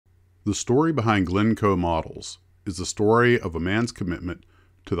The story behind Glencoe Models is the story of a man's commitment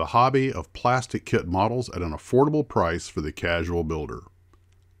to the hobby of plastic kit models at an affordable price for the casual builder.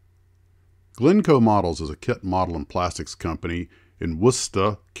 Glencoe Models is a kit model and plastics company in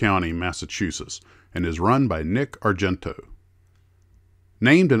Worcester County, Massachusetts, and is run by Nick Argento.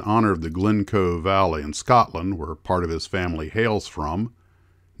 Named in honor of the Glencoe Valley in Scotland, where part of his family hails from,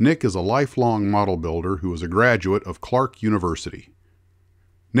 Nick is a lifelong model builder who was a graduate of Clark University.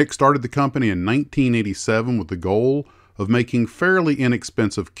 Nick started the company in 1987 with the goal of making fairly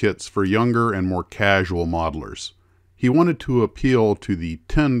inexpensive kits for younger and more casual modelers. He wanted to appeal to the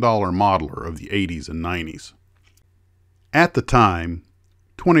 $10 modeler of the 80s and 90s. At the time,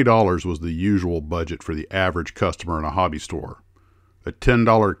 $20 was the usual budget for the average customer in a hobby store. A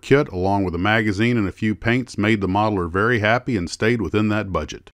 $10 kit along with a magazine and a few paints made the modeler very happy and stayed within that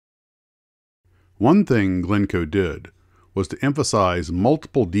budget. One thing Glencoe did was to emphasize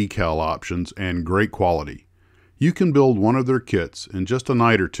multiple decal options and great quality. You can build one of their kits in just a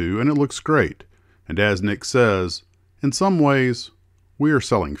night or two and it looks great. And as Nick says, in some ways, we are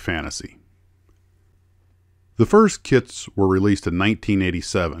selling fantasy. The first kits were released in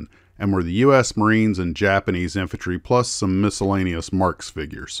 1987 and were the U.S. Marines and Japanese infantry plus some miscellaneous Marks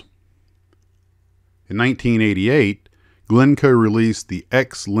figures. In 1988, Glencoe released the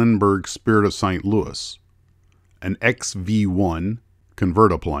X-Lindbergh Spirit of St. Louis, an XV-1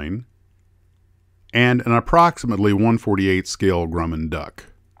 convertiplane, and an approximately 1/48 scale Grumman duck.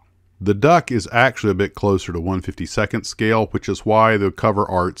 The duck is actually a bit closer to 1/52nd scale, which is why the cover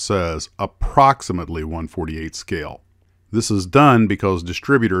art says approximately 1/48 scale. This is done because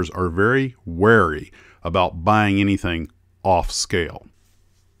distributors are very wary about buying anything off scale.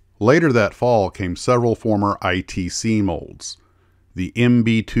 Later that fall came several former ITC molds, the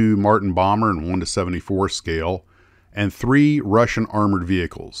MB-2 Martin bomber in 1/74 scale, and 3 Russian armored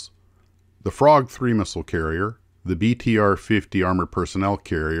vehicles, the Frog 3 missile carrier, the BTR-50 armored personnel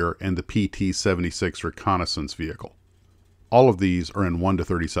carrier, and the PT-76 reconnaissance vehicle. All of these are in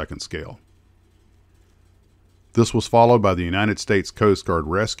 1/32nd scale. This was followed by the United States Coast Guard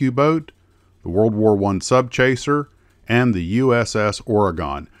rescue boat, the World War I subchaser, and the USS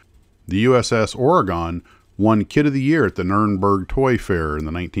Oregon. The USS Oregon won Kit of the Year at the Nuremberg Toy Fair in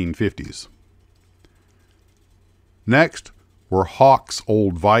the 1950s. Next were Hawk's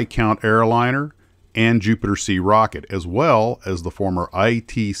old Viscount airliner and Jupiter C rocket, as well as the former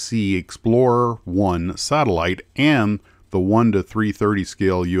ITC Explorer 1 satellite and the 1/330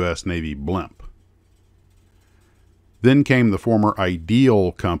 scale U.S. Navy blimp. Then came the former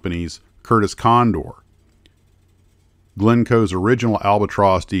Ideal Company's Curtiss Condor, Glencoe's original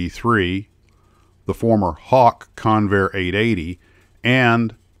Albatross D3, the former Hawk Convair 880,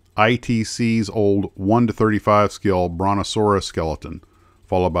 and ITC's old 1/35 scale Brontosaurus skeleton,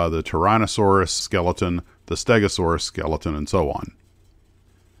 followed by the Tyrannosaurus skeleton, the Stegosaurus skeleton, and so on.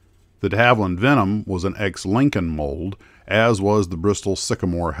 The de Havilland Venom was an ex-Lincoln mold, as was the Bristol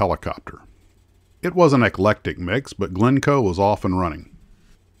Sycamore helicopter. It was an eclectic mix, but Glencoe was off and running.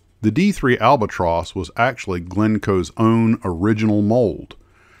 The D3 Albatross was actually Glencoe's own original mold.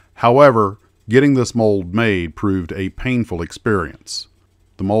 However, getting this mold made proved a painful experience.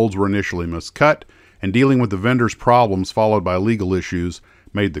 The molds were initially miscut, and dealing with the vendor's problems followed by legal issues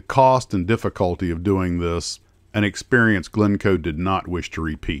made the cost and difficulty of doing this an experience Glencoe did not wish to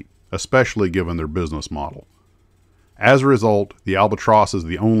repeat, especially given their business model. As a result, the Albatross is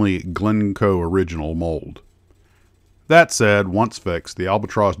the only Glencoe original mold. That said, once fixed, the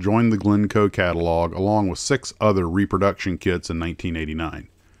Albatross joined the Glencoe catalog along with 6 other reproduction kits in 1989.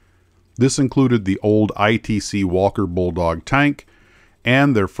 This included the old ITC Walker Bulldog tank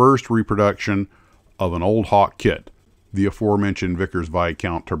and their first reproduction of an old Hawk kit, the aforementioned Vickers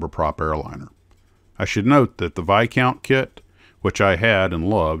Viscount turboprop airliner. I should note that the Viscount kit, which I had and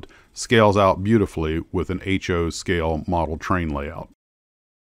loved, scales out beautifully with an HO scale model train layout.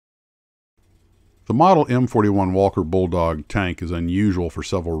 The model M41 Walker Bulldog tank is unusual for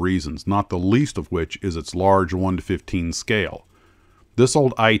several reasons, not the least of which is its large 1/15 scale. This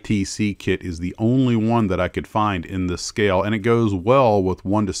old ITC kit is the only one that I could find in this scale, and it goes well with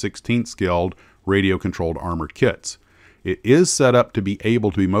 1/16 scaled radio-controlled armored kits. It is set up to be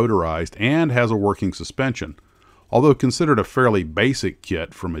able to be motorized and has a working suspension. Although considered a fairly basic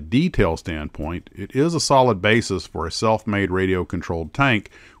kit from a detail standpoint, it is a solid basis for a self-made radio-controlled tank,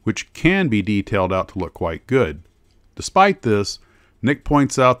 which can be detailed out to look quite good. Despite this, Nick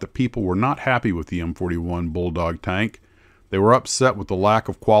points out that people were not happy with the M41 Bulldog tank. They were upset with the lack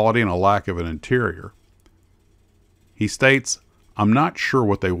of quality and a lack of an interior. He states, "I'm not sure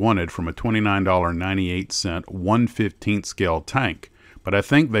what they wanted from a $29.98 1/15 scale tank, but I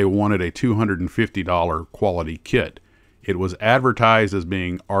think they wanted a $250 quality kit. It was advertised as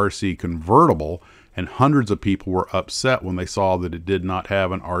being RC convertible, and hundreds of people were upset when they saw that it did not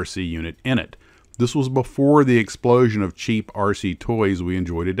have an RC unit in it. This was before the explosion of cheap RC toys we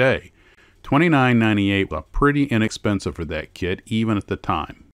enjoy today. $29.98 was pretty inexpensive for that kit, even at the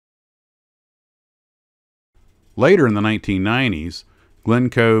time. Later in the 1990s,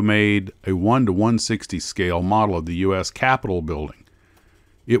 Glencoe made a 1:160 scale model of the U.S. Capitol building.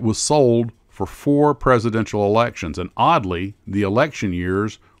 It was sold for 4 presidential elections, and oddly, the election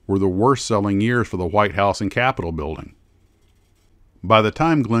years were the worst-selling years for the White House and Capitol building. By the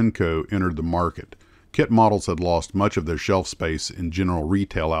time Glencoe entered the market, kit models had lost much of their shelf space in general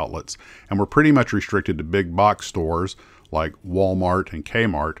retail outlets and were pretty much restricted to big box stores like Walmart and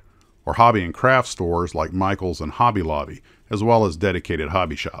Kmart, or hobby and craft stores like Michael's and Hobby Lobby, as well as dedicated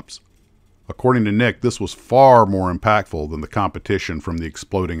hobby shops. According to Nick, this was far more impactful than the competition from the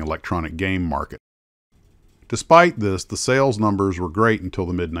exploding electronic game market. Despite this, the sales numbers were great until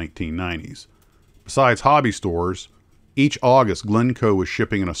the mid-1990s. Besides hobby stores, each August Glencoe was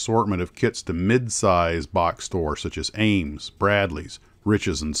shipping an assortment of kits to mid-size box stores such as Ames, Bradley's,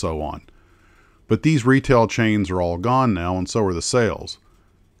 Rich's, and so on. But these retail chains are all gone now, and so are the sales.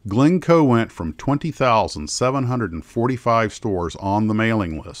 Glencoe went from 20,745 stores on the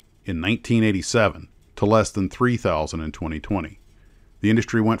mailing list in 1987 to less than 3,000 in 2020. The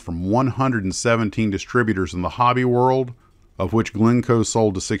industry went from 117 distributors in the hobby world, of which Glencoe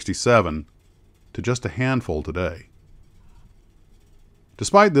sold to 67, to just a handful today.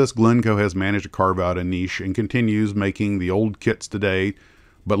 Despite this, Glencoe has managed to carve out a niche and continues making the old kits today,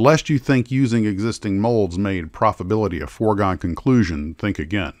 but lest you think using existing molds made profitability a foregone conclusion, think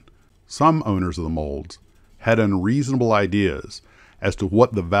again. Some owners of the molds had unreasonable ideas as to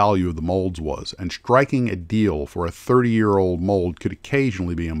what the value of the molds was, and striking a deal for a 30-year-old mold could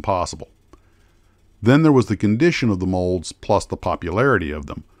occasionally be impossible. Then there was the condition of the molds plus the popularity of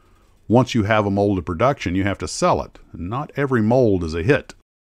them. Once you have a mold in production, you have to sell it, and not every mold is a hit.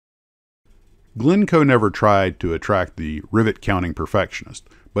 Glencoe never tried to attract the rivet-counting perfectionist,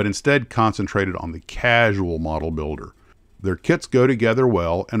 but instead concentrated on the casual model builder. Their kits go together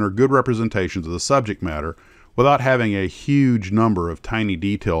well and are good representations of the subject matter without having a huge number of tiny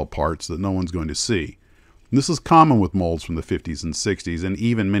detail parts that no one's going to see. This is common with molds from the 50s and 60s, and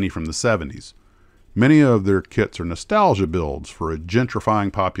even many from the 70s. Many of their kits are nostalgia builds for a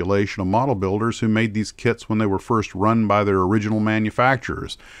gentrifying population of model builders who made these kits when they were first run by their original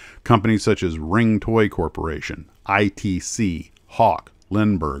manufacturers, companies such as Ring Toy Corporation, ITC, Hawk,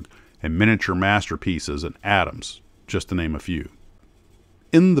 Lindbergh, and Miniature Masterpieces and Adams, just to name a few.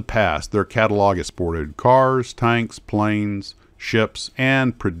 In the past, their catalog has sported cars, tanks, planes, ships,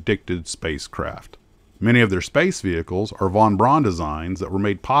 and predicted spacecraft. Many of their space vehicles are von Braun designs that were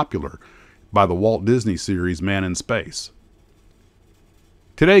made popular by the Walt Disney series Man in Space.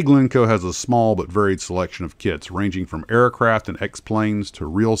 Today, Glencoe has a small but varied selection of kits ranging from aircraft and X-planes to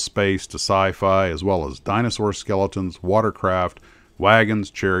real space to sci-fi, as well as dinosaur skeletons, watercraft, wagons,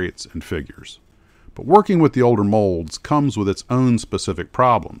 chariots, and figures. But working with the older molds comes with its own specific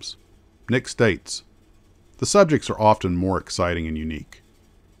problems. Nick states, "The subjects are often more exciting and unique.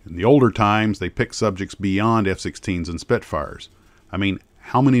 In the older times, they picked subjects beyond F-16s and Spitfires. I mean,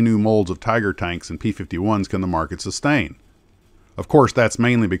 how many new molds of Tiger tanks and P-51s can the market sustain? Of course, that's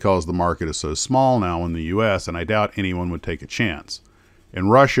mainly because the market is so small now in the US, and I doubt anyone would take a chance. In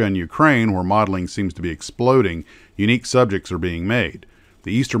Russia and Ukraine, where modeling seems to be exploding, unique subjects are being made.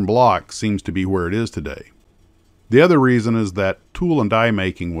 The Eastern Bloc seems to be where it is today. The other reason is that tool and die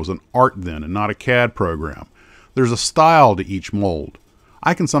making was an art then and not a CAD program. There's a style to each mold.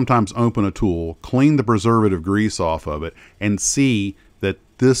 I can sometimes open a tool, clean the preservative grease off of it, and see that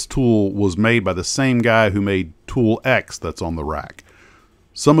this tool was made by the same guy who made tool X that's on the rack.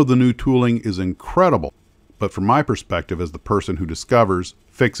 Some of the new tooling is incredible, but from my perspective as the person who discovers,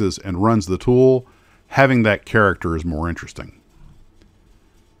 fixes, and runs the tool, having that character is more interesting."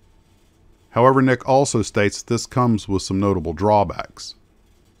 However, Nick also states this comes with some notable drawbacks.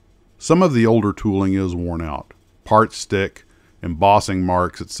 Some of the older tooling is worn out. Parts stick, embossing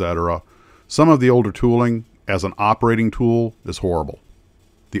marks, etc. Some of the older tooling, as an operating tool, is horrible.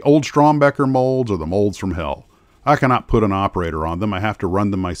 The old Strombecker molds are the molds from hell. I cannot put an operator on them, I have to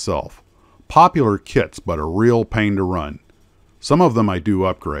run them myself. Popular kits, but a real pain to run. Some of them I do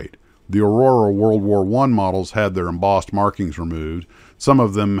upgrade. The Aurora World War I models had their embossed markings removed. Some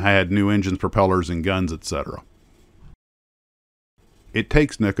of them had new engines, propellers, and guns, etc. It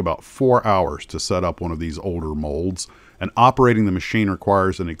takes Nick about 4 hours to set up one of these older molds, and operating the machine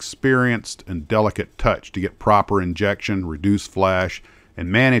requires an experienced and delicate touch to get proper injection, reduce flash,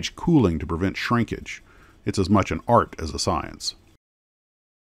 and manage cooling to prevent shrinkage. It's as much an art as a science.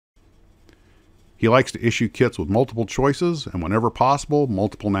 He likes to issue kits with multiple choices and, whenever possible,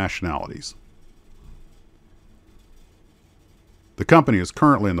 multiple nationalities. The company is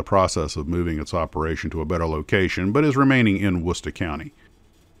currently in the process of moving its operation to a better location, but is remaining in Worcester County.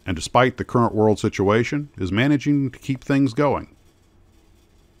 And despite the current world situation, is managing to keep things going.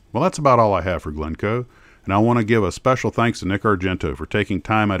 Well, that's about all I have for Glencoe, and I want to give a special thanks to Nick Argento for taking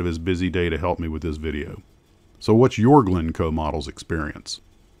time out of his busy day to help me with this video. So what's your Glencoe Models experience?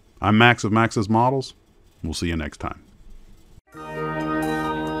 I'm Max of Max's Models. We'll see you next time.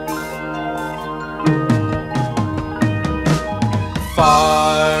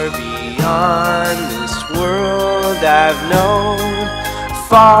 Far beyond this world I've known,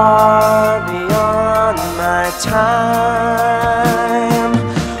 far beyond my time.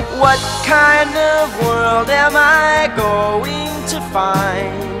 What kind of world am I going to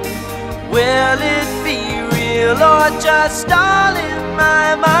find? Will it be real or just all in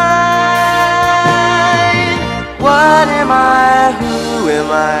my mind? What am I? Who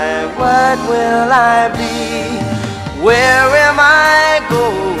am I? What will I be? Where am I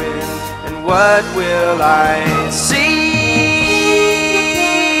going? And what will I see?